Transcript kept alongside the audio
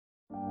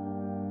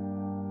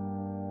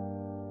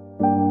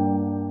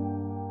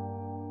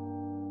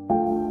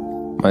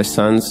My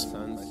sons,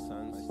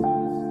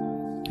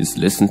 just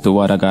listen to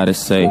what I gotta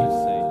say.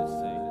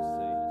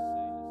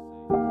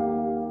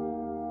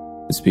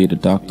 Just be the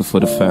doctor for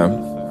the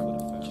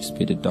fam. Just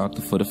be the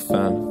doctor for the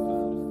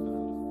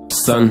fam.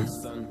 Son,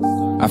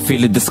 I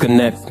feel a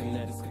disconnect.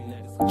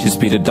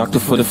 Just be the doctor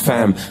for the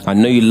fam. I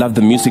know you love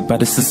the music, but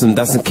the system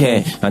doesn't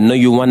care. I know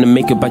you wanna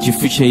make it, but your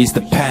future is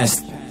the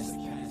past.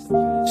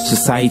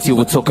 Society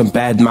will talk and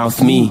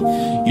badmouth me.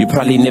 You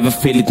probably never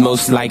feel it,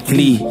 most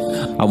likely.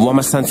 I want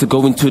my son to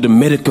go into the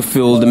medical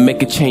field and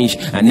make a change.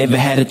 I never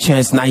had a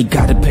chance, now you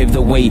gotta pave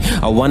the way.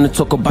 I wanna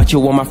talk about you,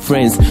 all my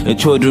friends. Your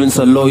children's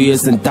are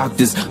lawyers and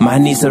doctors.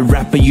 Mine is a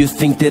rapper, you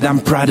think that I'm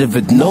proud of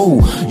it.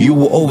 No, you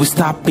will always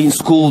stop in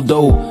school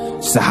though.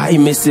 So how you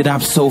mess it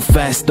up so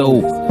fast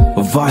though?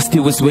 Varsity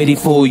was waiting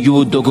for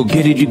you, though. Go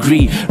get a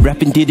degree.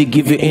 Rapping didn't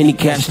give you any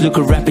cash. Look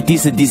at rap, it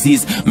is a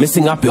disease,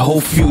 messing up your whole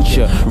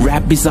future.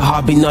 Rap is a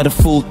hobby, not a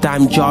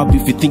full-time job.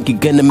 If you think you're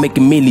gonna make a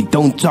milli,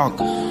 don't talk.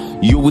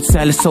 You would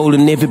sell a soul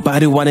and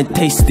everybody wanna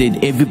taste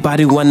it.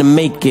 Everybody wanna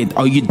make it.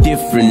 Are you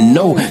different?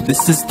 No, the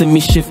system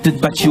is shifted,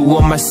 but you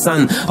are my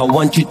son. I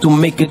want you to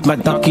make it, my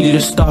dark killer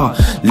star.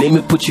 Let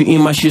me put you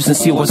in my shoes and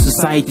see what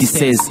society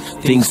says.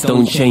 Things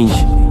don't change.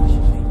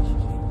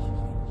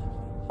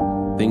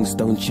 Things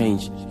don't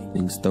change.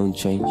 Things don't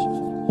change.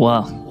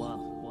 Wow.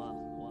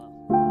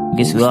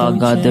 Guess we all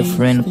got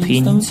different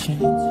opinions.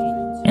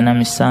 And I'm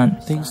your son.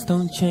 Things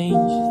don't change.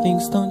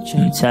 Things don't change.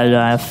 Let me tell you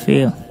how I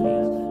feel.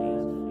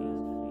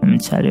 Let me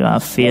tell you how I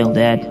feel,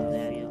 Dad.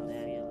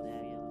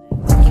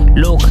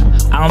 Look,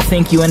 I don't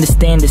think you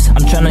understand this.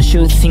 I'm trying to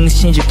show things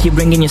change, you keep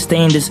bringing your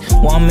standards.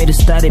 Want me to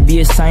study, be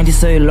a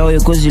scientist or a lawyer?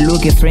 Cause you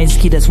look at friends,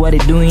 kid, that's what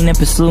they're doing and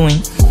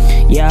pursuing.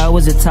 Yeah, I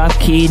was a top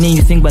kid, and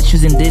you think about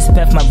choosing this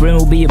path, my brain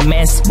will be a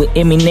mess. But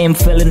Eminem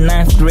fell in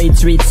 9th grade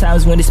 3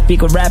 times when they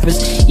speak of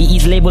rappers. He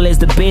is labeled as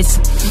the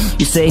best.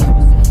 You say,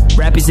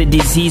 rap is a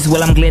disease,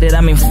 well I'm glad that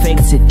I'm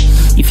infected.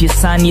 If your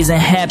son isn't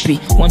happy,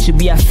 won't you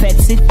be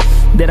affected?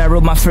 That I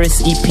wrote my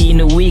first EP in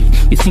a week.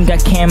 You think I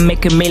can't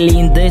make $1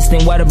 million this,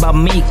 then what about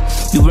me?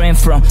 You ran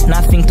from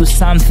nothing to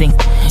something.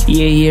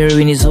 Yeah,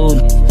 heroin is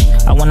old.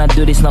 I wanna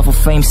do this not for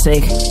fame's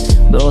sake,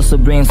 but also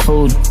bring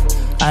food.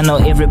 I know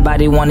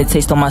everybody want a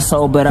taste of my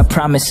soul, but I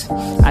promise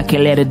I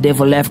can't let the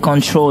devil have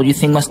control. You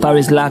think my star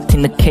is locked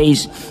in the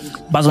cage?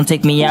 Bars don't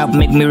take me out,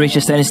 make me reach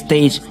a certain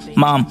stage.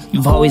 Mom,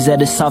 you've always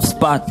had a soft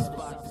spot.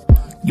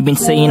 You've been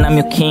saying I'm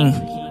your king,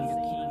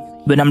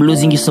 but I'm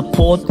losing your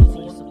support.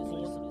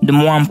 The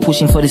more I'm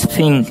pushing for this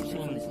thing,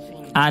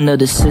 I know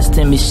the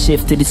system is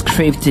shifted, it's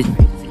scripted,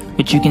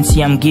 but you can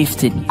see I'm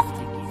gifted.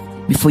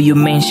 Before you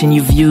mention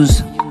your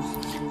views,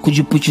 could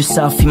you put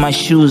yourself in my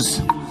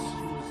shoes?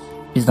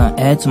 Please don't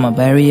add to my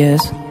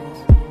barriers.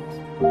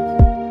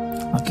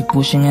 I'll keep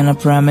pushing and I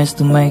promise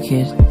to make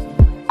it.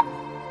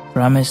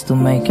 Promise to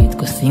make it,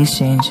 cause things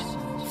change.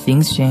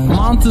 Things change.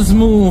 Mountains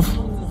move,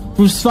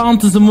 Bruce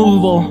fountains are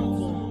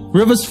movable.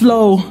 Rivers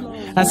flow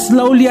as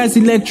slowly as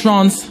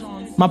electrons.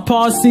 My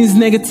past seems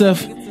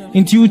negative,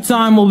 in due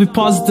time will be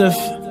positive.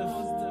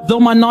 Though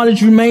my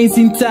knowledge remains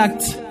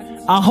intact,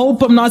 I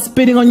hope I'm not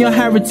spitting on your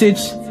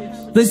heritage.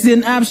 This is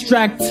an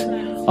abstract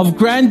of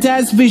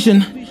granddad's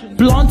vision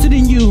planted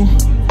in you.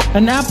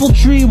 An apple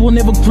tree will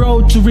never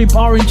grow to reap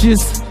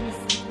oranges.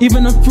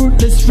 Even a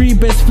fruitless tree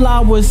bears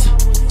flowers.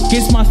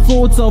 Gets my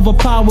thoughts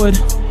overpowered,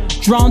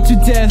 drowned to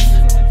death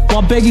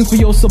while begging for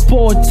your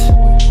support.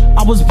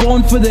 I was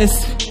born for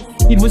this,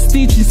 it was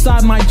stitched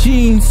inside my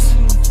genes.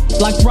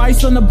 Like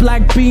rice on the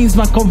black beans,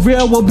 my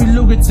career will be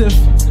lucrative.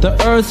 The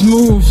earth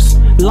moves,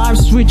 life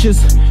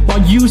switches,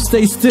 while you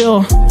stay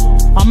still.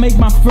 I'll make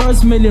my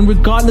first million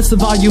regardless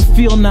of how you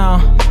feel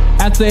now.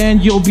 At the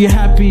end you'll be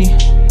happy.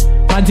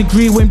 My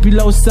degree went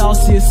below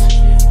Celsius,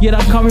 yet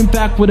I'm coming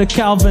back with a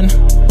Kelvin.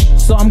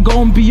 So I'm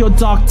gonna be your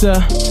doctor,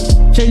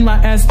 change my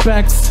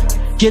aspects,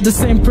 get the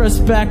same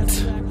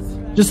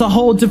perspective, just a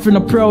whole different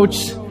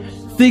approach.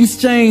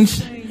 Things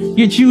change,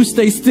 yet you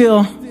stay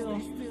still.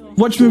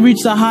 Watch me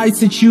reach the heights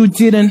that you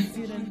didn't.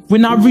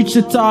 When I reach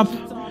the top,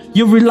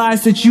 you'll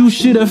realize that you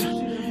should have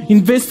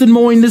invested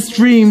more in this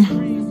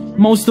dream.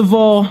 Most of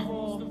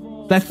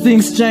all, that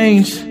things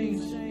change.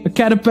 A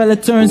caterpillar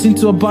turns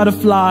into a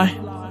butterfly.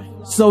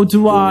 So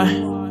do I.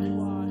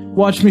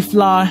 Watch me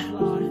fly.